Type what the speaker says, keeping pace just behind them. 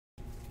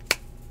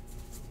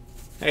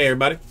Hey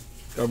everybody,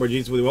 Cardboard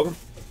Jesus with you. Welcome.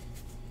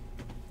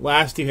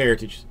 Last two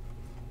heritages.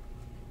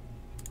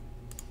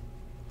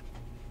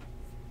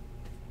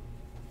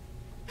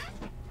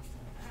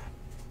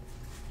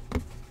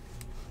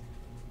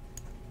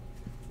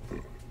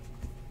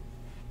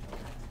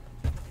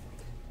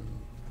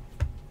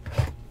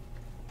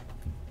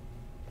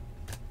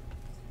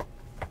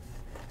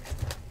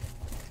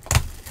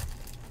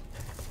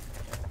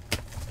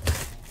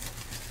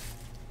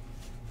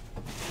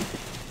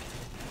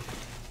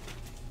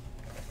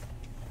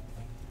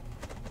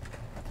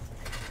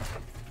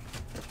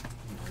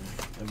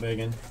 A big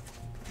one.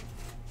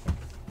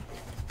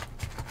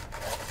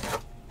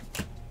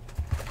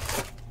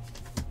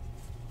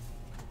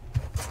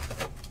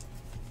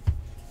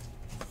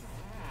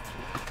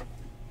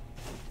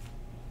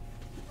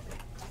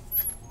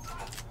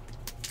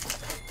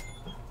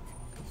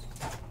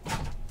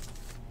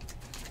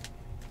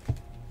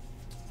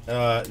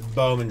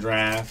 Bowman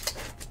draft.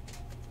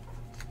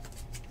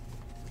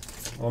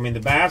 Well, I mean, the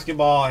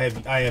basketball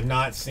I have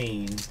not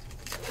seen.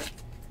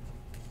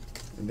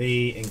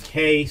 The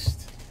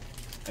encased,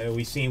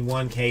 we've seen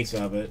one case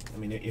of it. I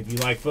mean, if you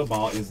like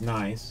football, it's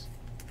nice.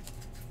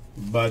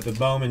 But the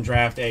Bowman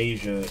Draft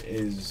Asia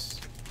is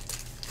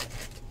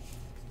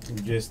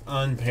just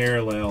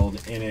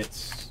unparalleled in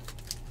its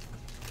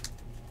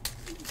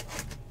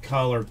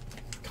color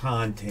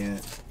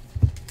content.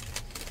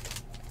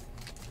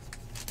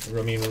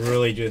 I mean,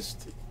 really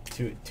just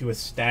to a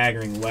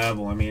staggering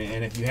level. I mean,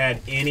 and if you had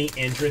any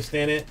interest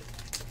in it,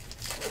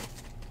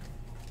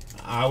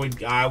 I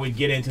would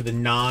get into the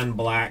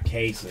non-black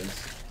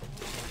cases,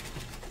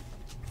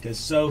 because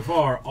so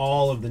far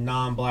all of the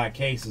non-black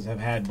cases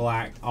have had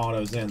black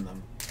autos in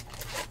them.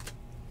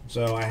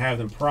 So I have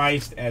them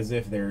priced as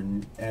if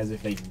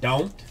they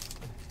don't,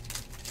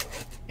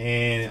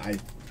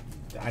 and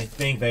I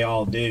think they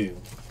all do.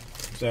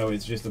 So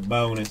it's just a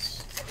bonus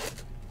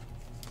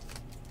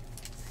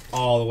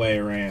all the way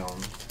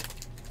around.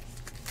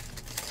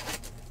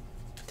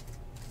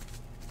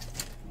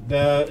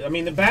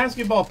 The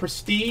basketball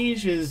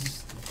prestige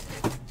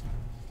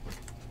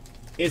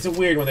it's a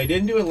weird one. They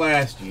didn't do it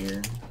last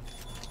year.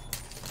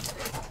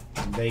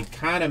 They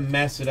kind of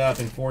mess it up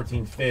in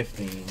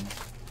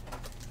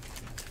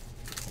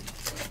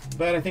 14-15.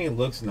 But I think it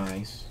looks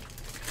nice.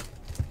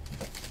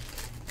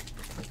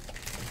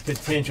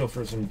 Potential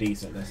for some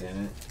decentness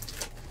in it.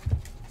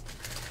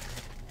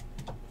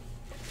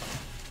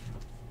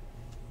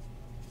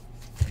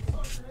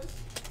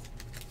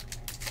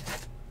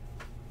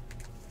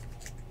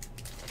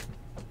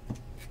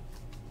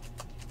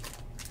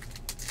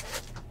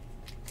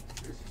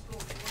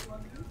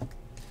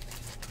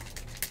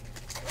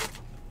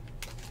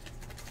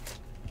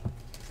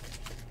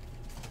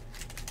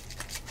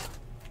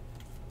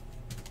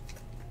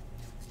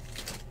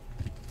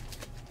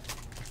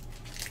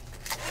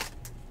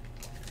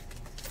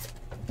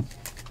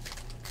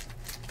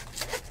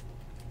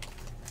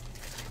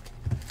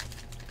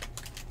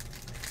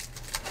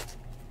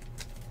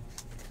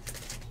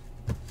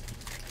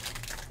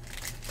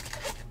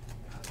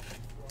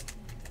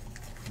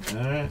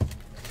 Alright.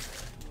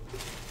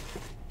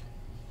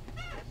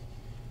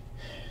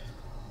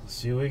 Let's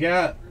see what we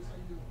got.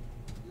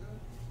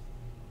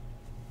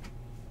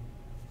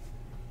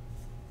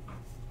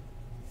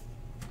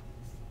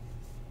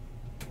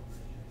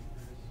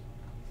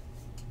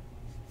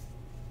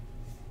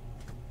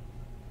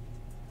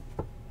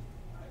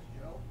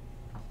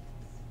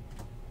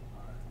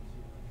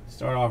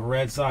 Start off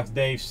Red Sox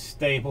Dave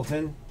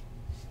Stapleton.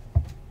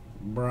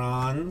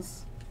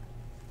 Bronze.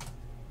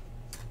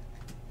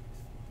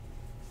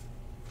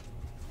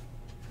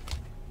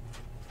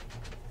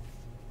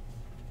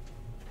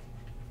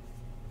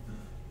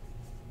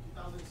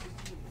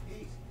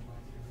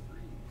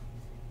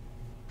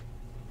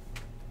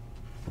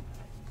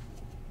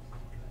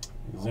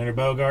 Xander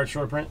Bogart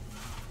short print.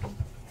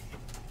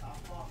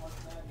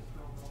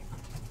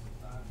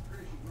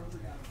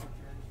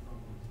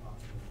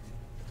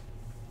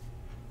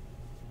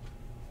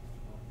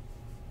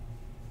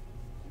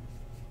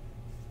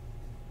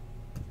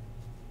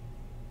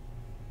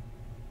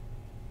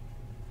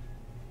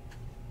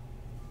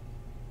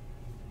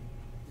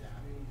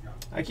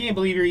 I can't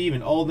believe you're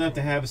even old enough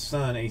to have a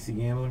son, AC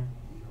Gambler.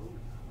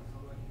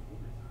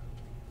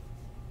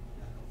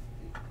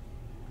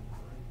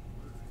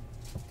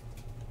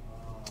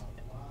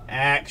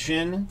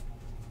 Action.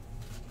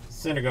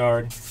 Center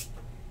guard.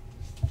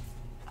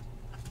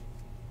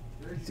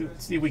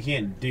 See if we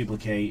can't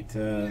duplicate.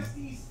 That's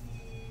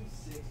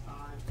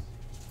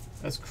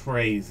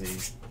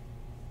crazy.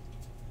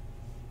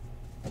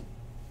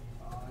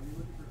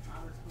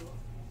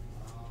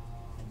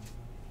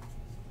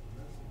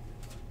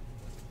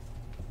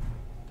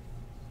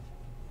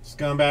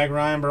 Scumbag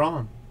Ryan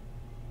Braun.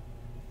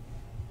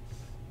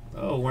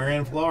 Oh, we're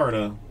in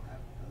Florida.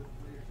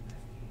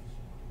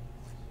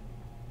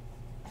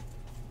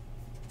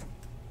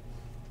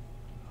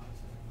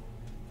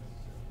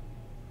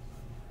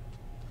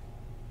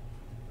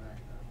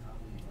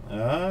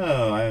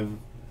 Oh,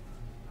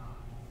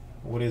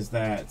 what is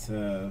that?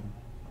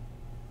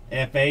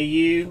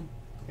 FAU.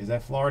 Is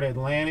that Florida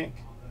Atlantic?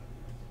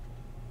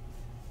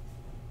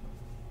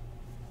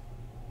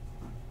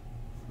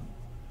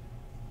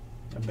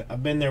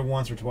 I've been there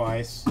once or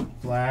twice.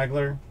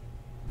 Flagler.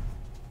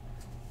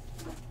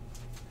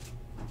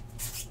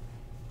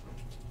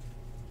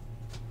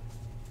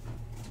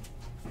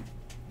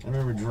 I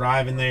remember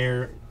driving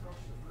there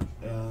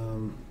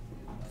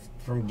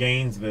from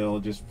Gainesville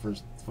just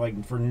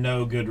for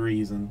no good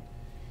reason.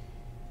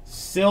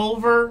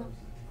 Silver,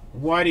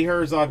 Whitey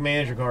Herzog,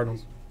 manager,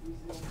 Cardinals.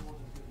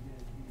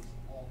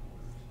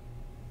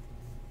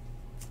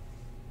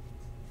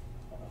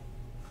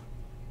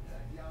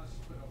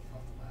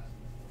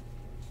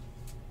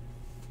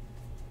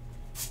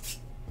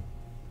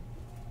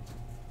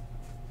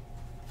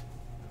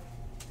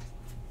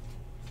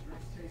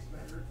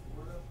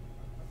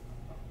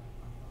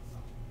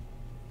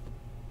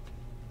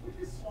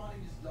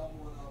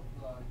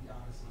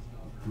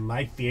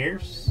 Mike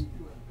Fierce.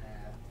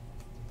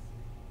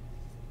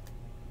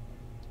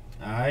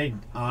 I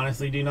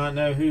honestly do not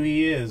know who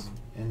he is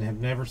and have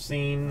never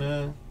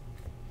seen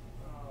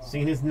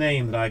his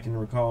name that I can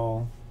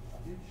recall.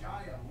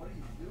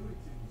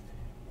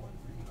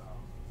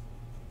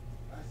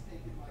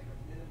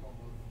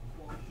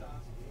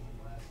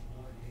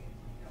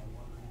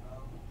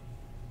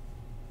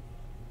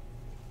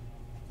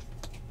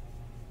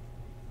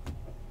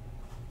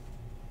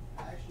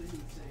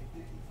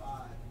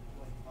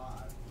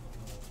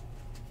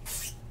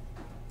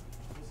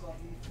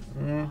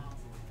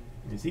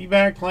 Is he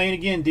back playing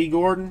again, D.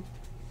 Gordon?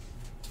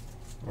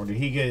 Or did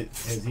he get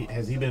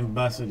has he been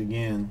busted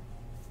again?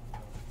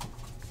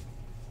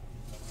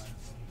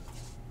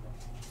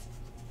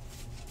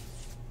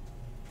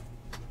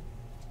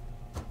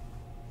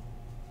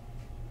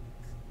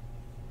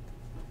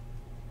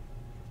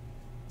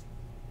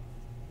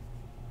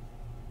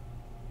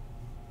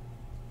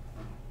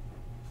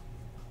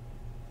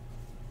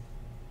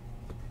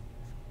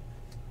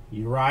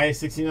 Uriah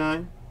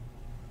 69.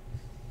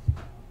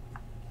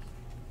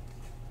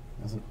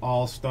 That's an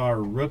all-star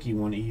rookie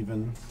one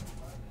even.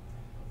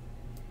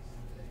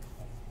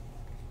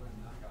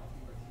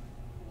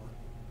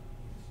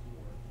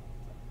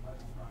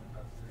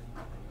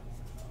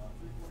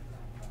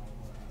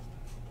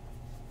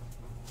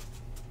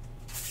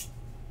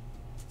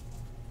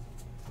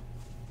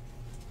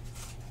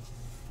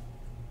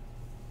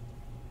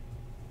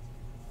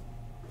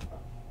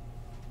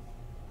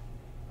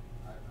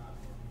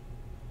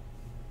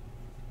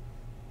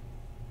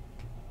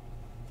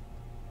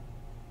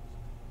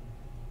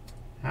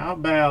 How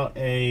about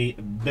a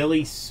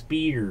Billy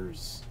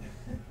Spears,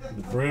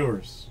 the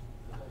Brewers?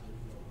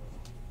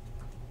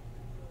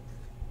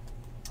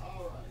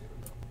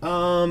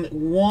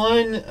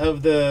 One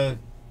of the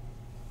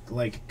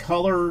like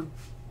color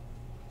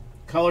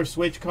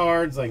switch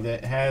cards, like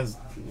that has,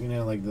 you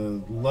know, like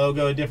the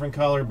logo a different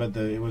color, but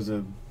it was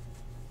a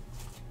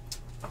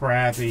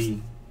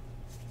crappy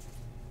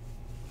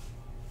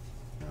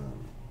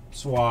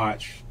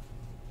swatch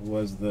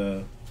was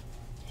the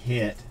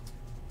hit.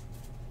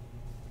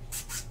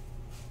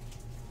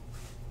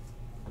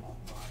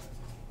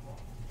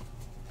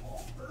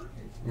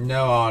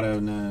 No auto,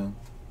 no.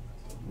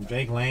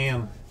 Jake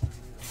Lamb.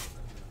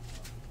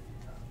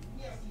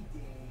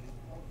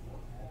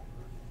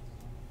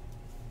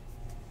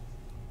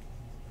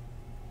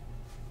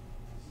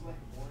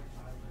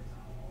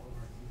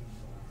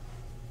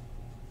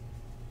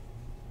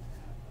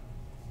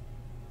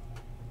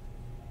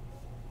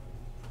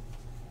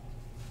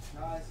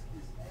 Guys,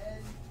 is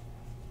Ed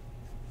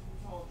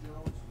Tall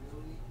Jones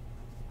really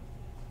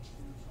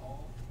too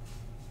tall?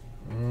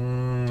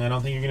 I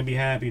don't think you're going to be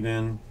happy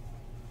then.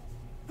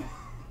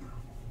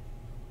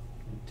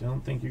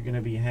 Don't think you're going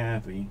to be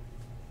happy.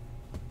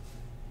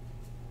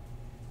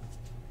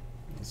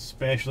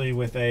 Especially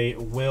with a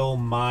Will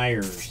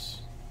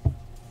Myers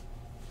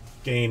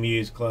game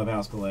used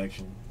clubhouse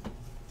collection.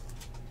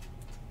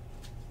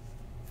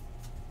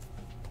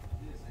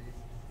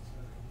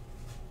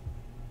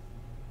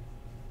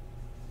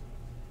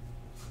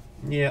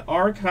 Yeah,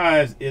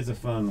 Archives is a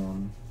fun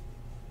one.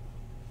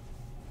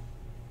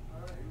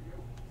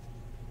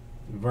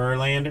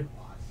 Verlander.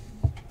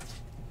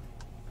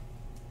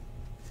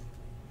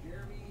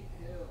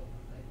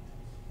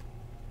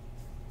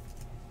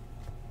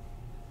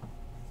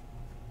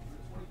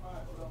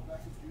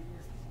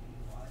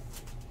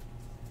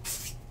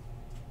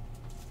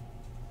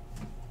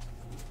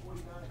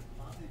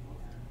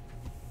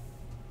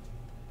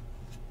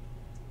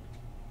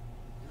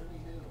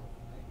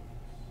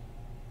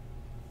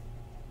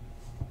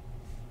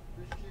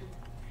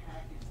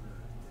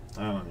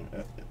 I don't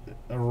know,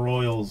 a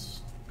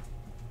Royals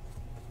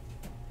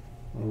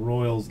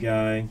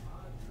guy.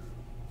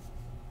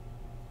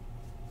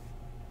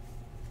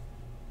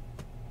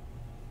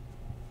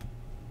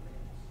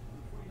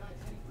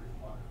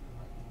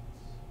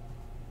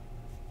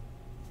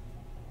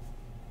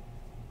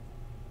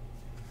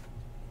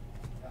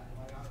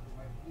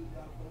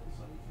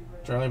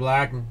 Charlie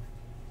Blackmon.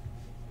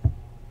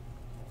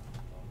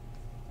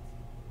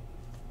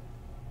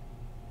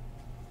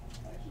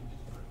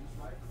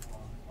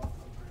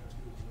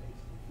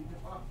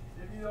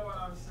 If you know what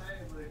I'm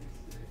saying, but if you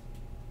stick.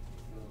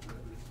 Phil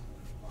Rivers,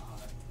 number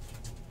 5.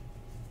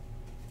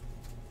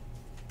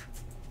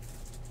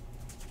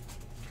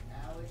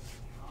 Alex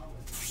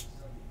Collins, 75.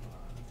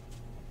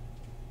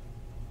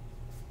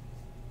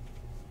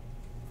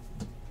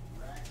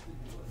 Braxton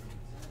Miller, number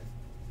 10.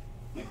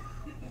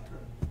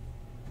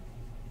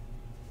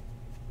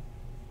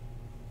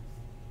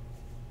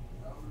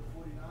 Number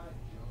 49,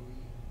 Joey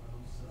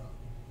Bosa.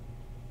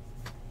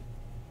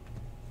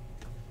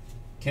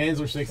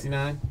 Kinsler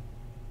 69.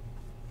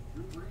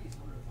 Drew Brees,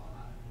 number 5.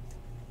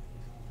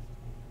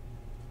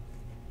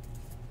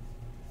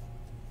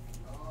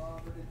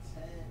 Number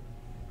 10,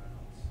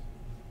 Reynolds.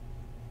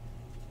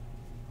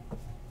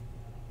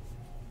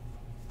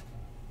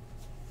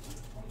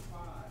 Number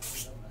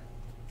 25, Novak.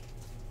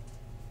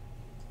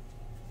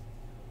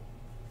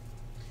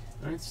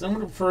 All right, some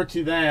would refer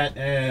to that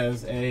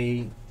as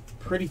a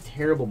pretty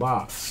terrible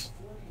box.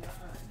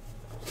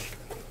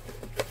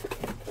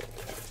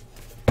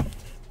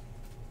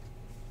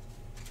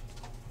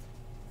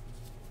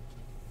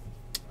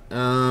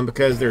 49.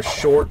 Because they're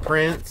short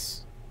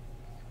prints.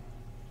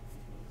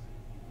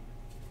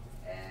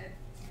 And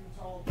too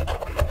tall, number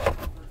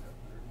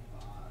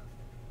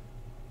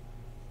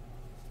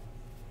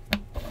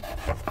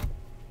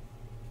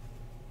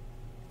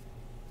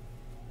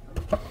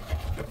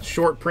 35.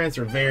 Short prints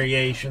are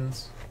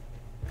variations.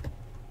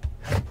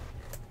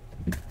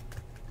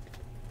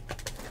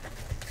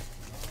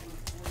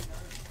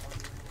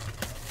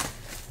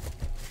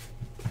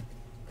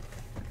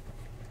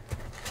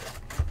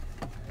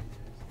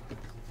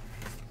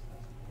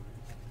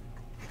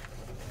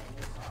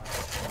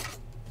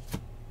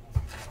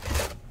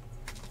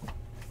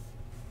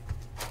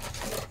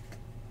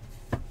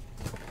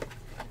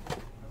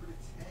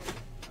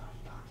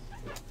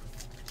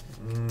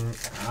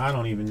 I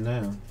don't even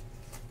know.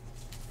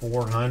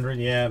 400,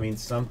 yeah, I mean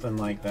something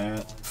like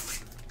that.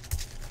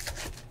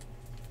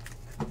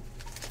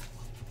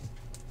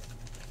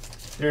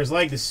 There's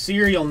like the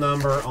serial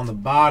number on the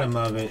bottom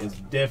of it is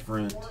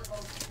different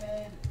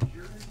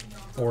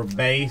for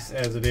base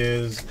as it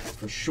is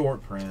for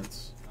short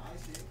prints.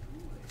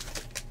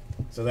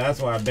 So that's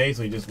why I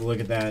basically just look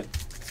at that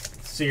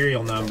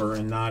serial number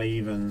and don't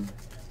even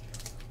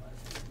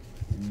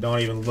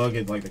look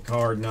at like the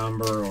card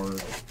number or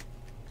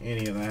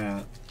any of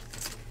that.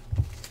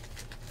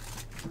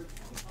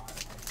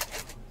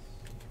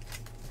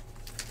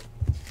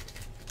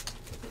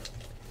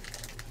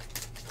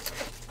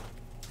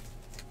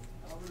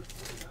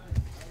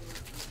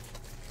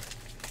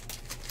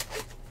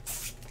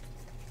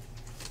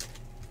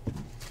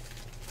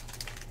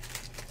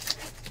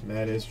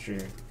 That is true.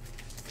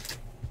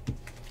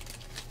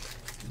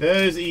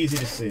 Those easy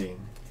to see.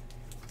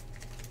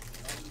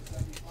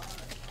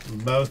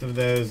 Both of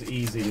those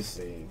easy to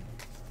see.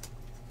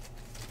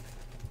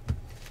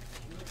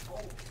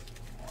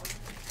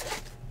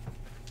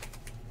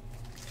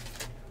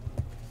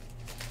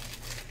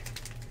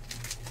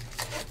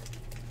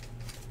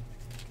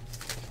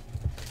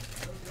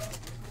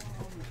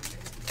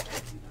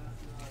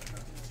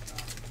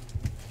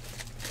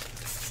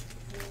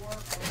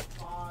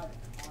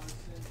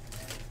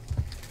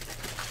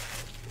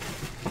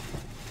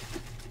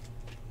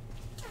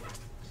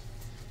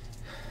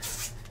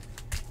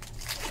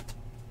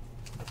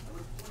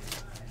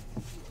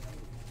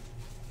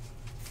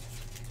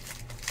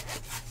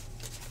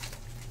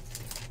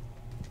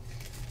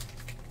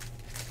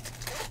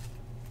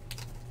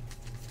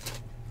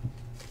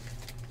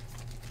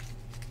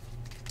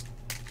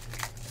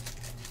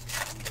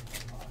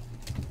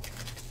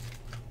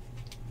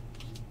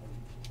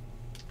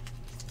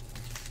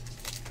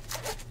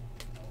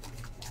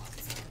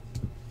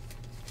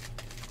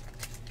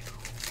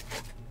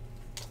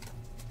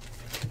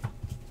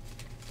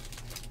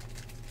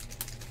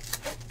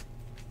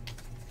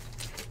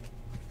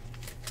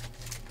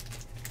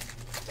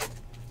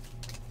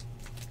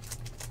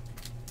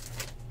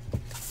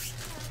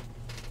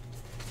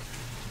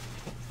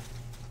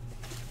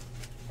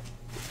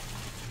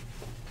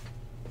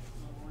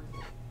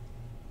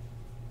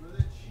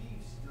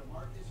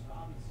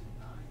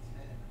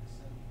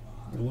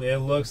 It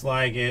looks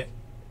like it.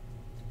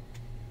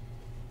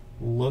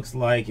 Looks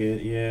like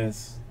it,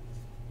 yes.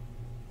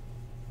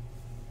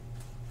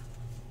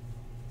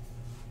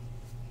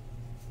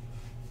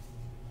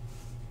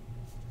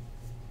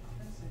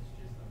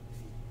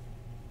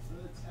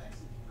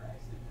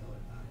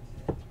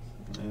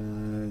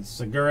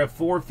 Segura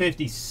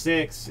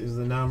 456 is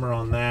the number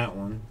on that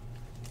one.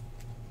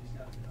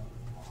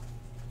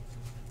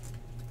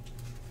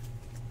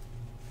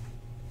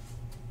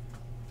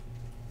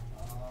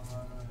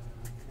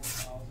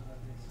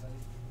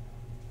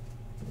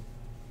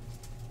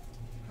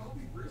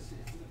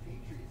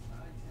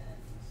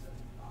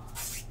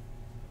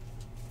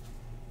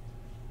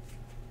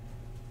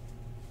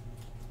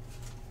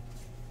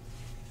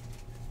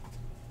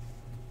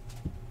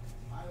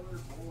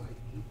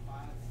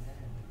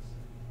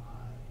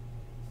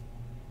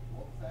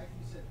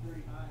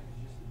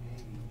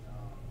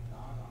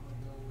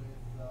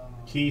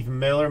 Keith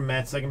Miller,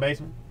 Mets second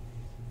baseman.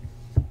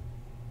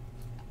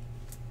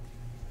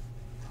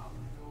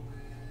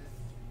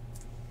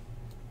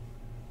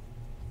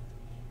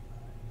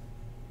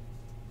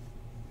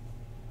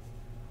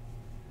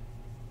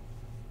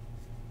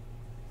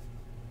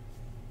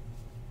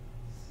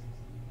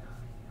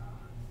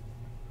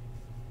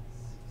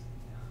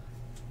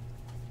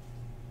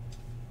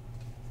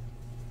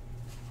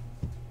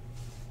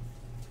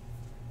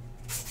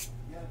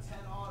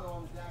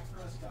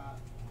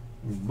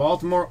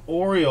 Baltimore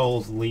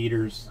Orioles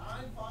leaders. 9-5-10,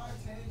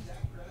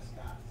 Dak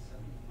Prescott,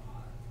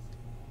 75.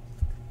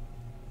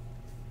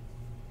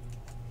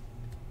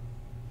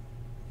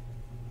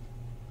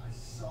 I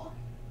suck.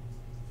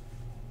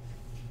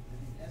 Did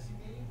he guess a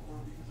game or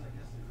because I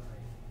guessed it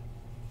right?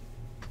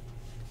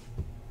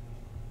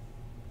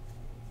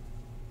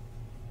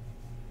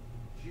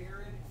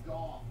 Jared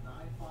Goff, 9-5-10,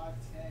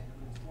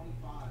 number 25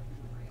 for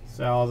the Rams.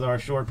 Salazar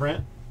short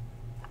print.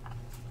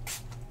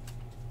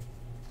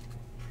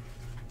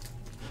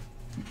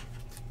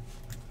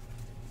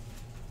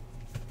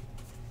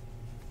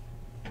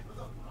 For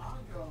the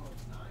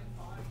Broncos,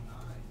 9-5-9,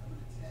 number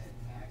 10,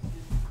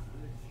 Paxton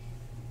Lynch.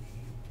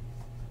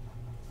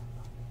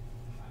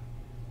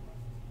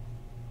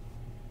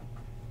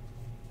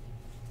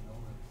 No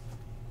limits.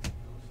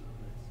 No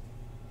limits.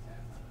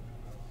 Tap out of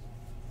the house.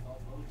 Oh,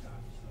 both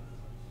times he started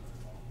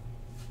off.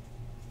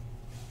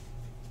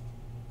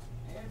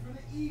 And for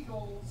the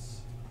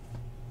Eagles,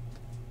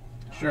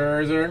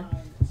 Scherzer. 9-9,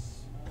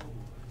 Smallwood,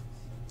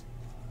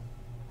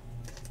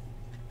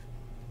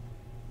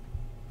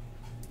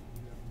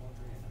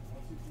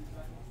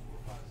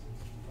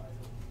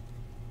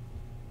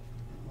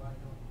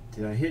 75.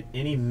 Did I hit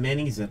any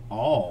minis at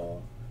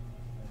all?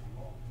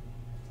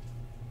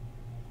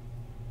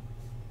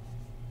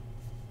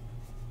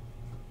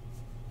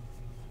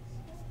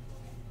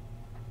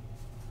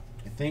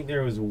 I think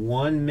there was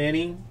one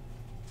mini.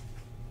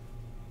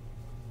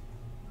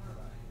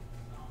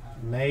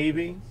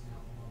 Maybe.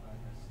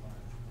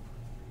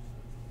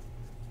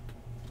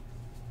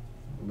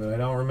 But I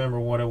don't remember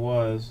what it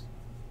was.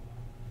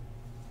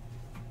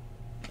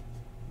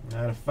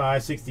 Out of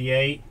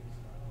 568.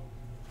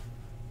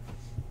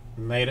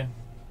 Meta.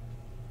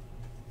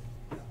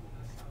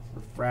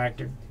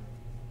 Refractor.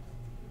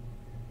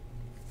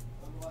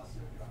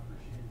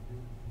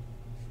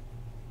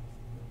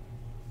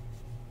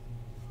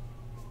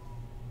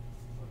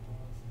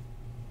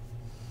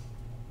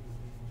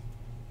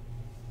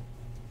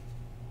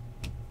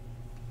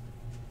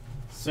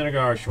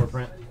 Syndergaard short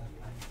print.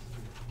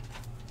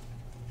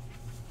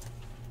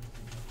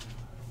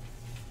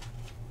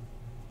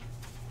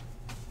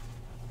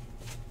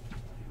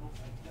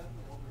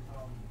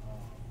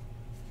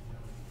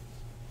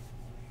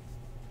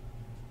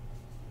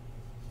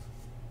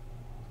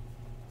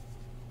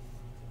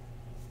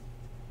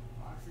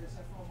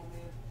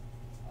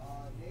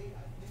 Nate,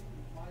 I think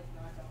we might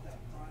knock out that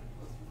prime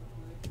plus real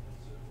quick and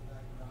circle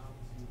back around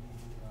to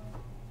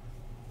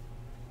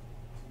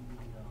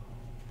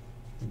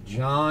the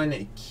John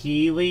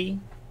Keeley.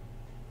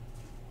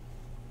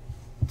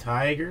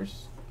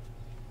 Tigers.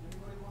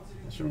 anybody wants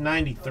That's anything from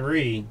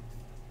 93.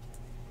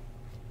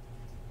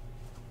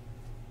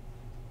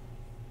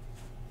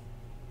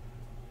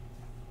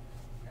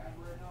 grab it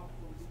right now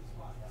before we do the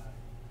spot guy.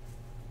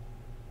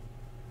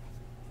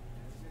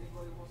 And if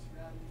anybody wants to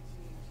grab any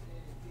teams in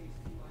case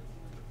you like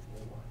number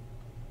 4.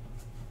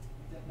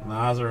 Keep that down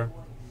Nazar.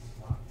 before we do the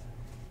spot guy.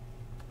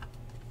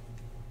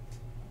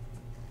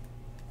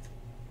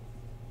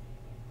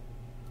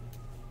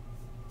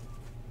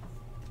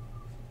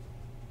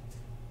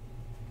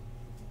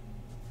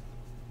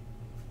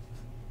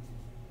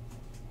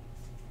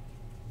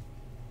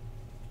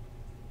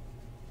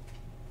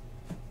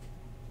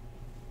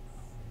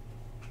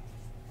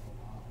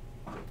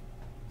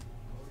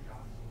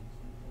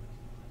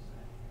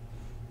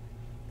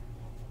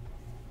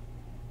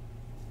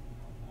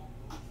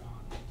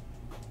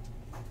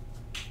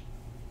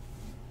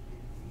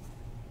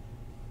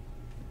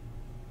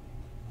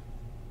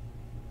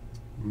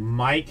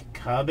 Mike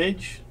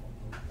Cubbage.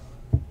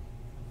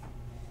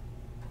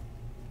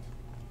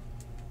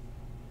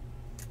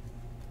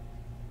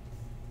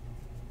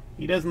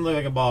 He doesn't look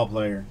like a ball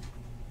player.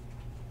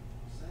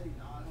 Say,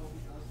 no, I hope he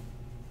doesn't.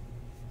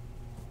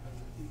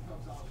 Because if he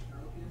comes out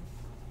stroking,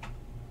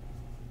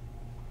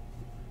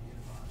 forget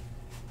about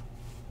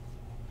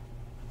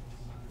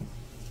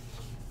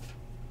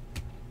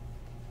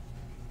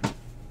it.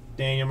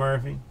 Daniel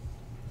Murphy.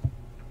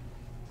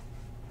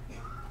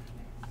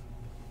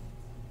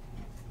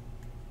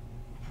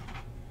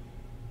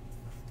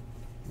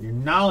 Your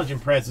knowledge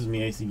impresses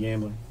me, AC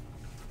Gambler.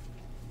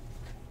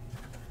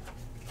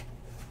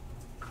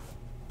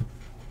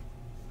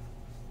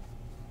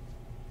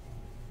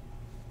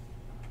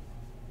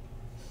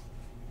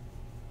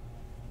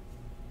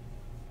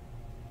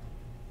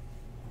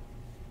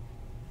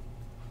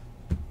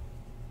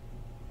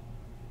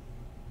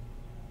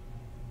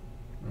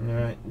 All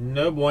right,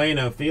 no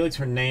bueno. Felix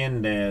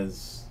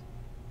Hernandez.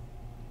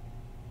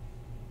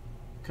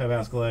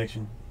 Clubhouse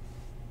collection.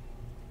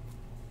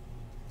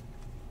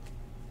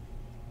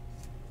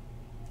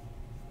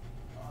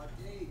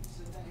 Dave,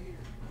 send that here.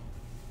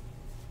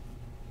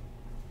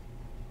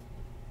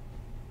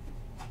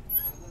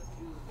 Send that to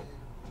Julie, Dave.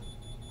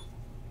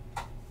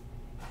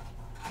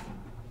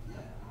 Yeah,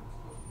 it's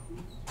supposed to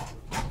be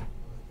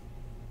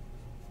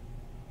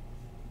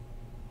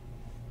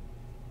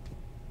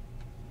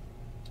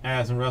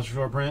Addison Russell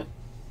short print.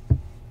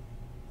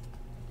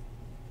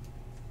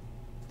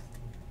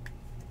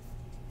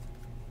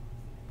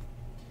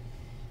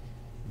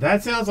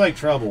 That sounds like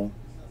trouble.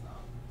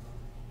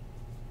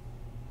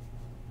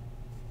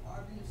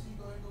 RBC,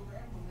 go ahead and go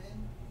grab them, man.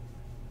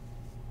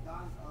 Don,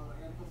 I got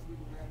a couple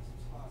people grabbing some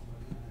spots, but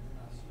they're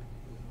not super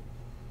good.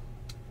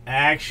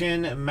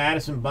 Action,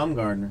 Madison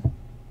Bumgardner.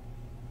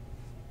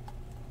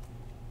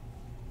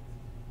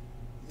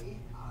 They,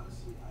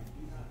 honestly, I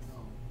do not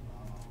know.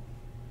 I'm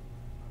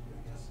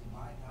gonna guess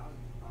by now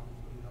you can probably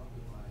put it up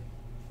at like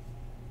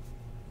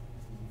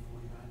maybe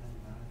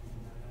 $49.99,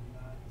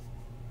 $59.99.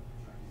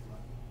 Try to get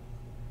lucky.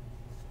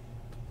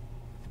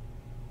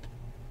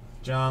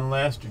 John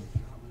Lester.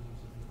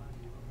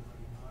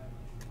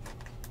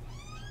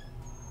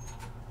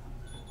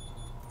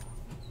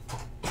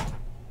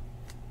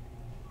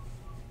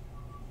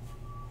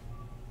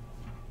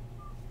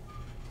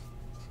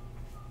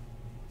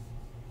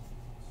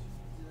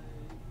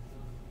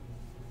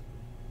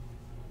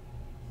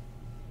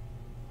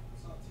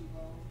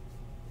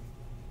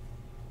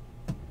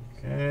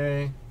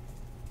 Okay.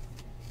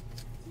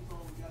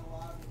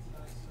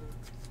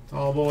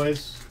 Tall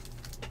boys.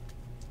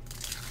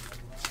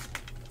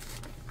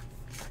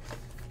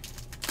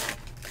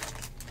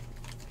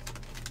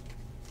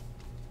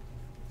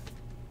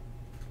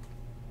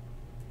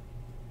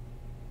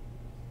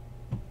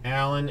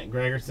 Allen,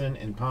 Gregerson,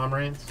 and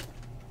Pomerantz.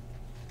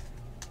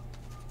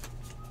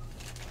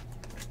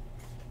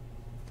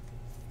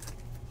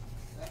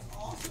 That's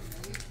awesome,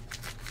 mate.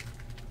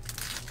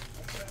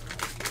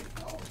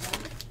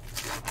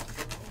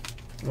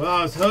 Well,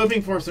 I was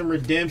hoping for some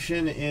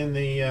redemption in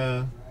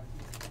the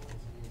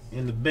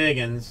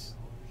biggins,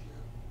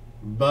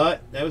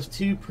 but that was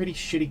two pretty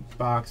shitty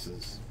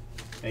boxes.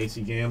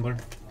 AC Gambler.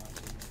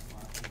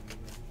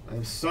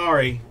 I'm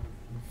sorry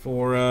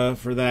for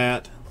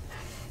that.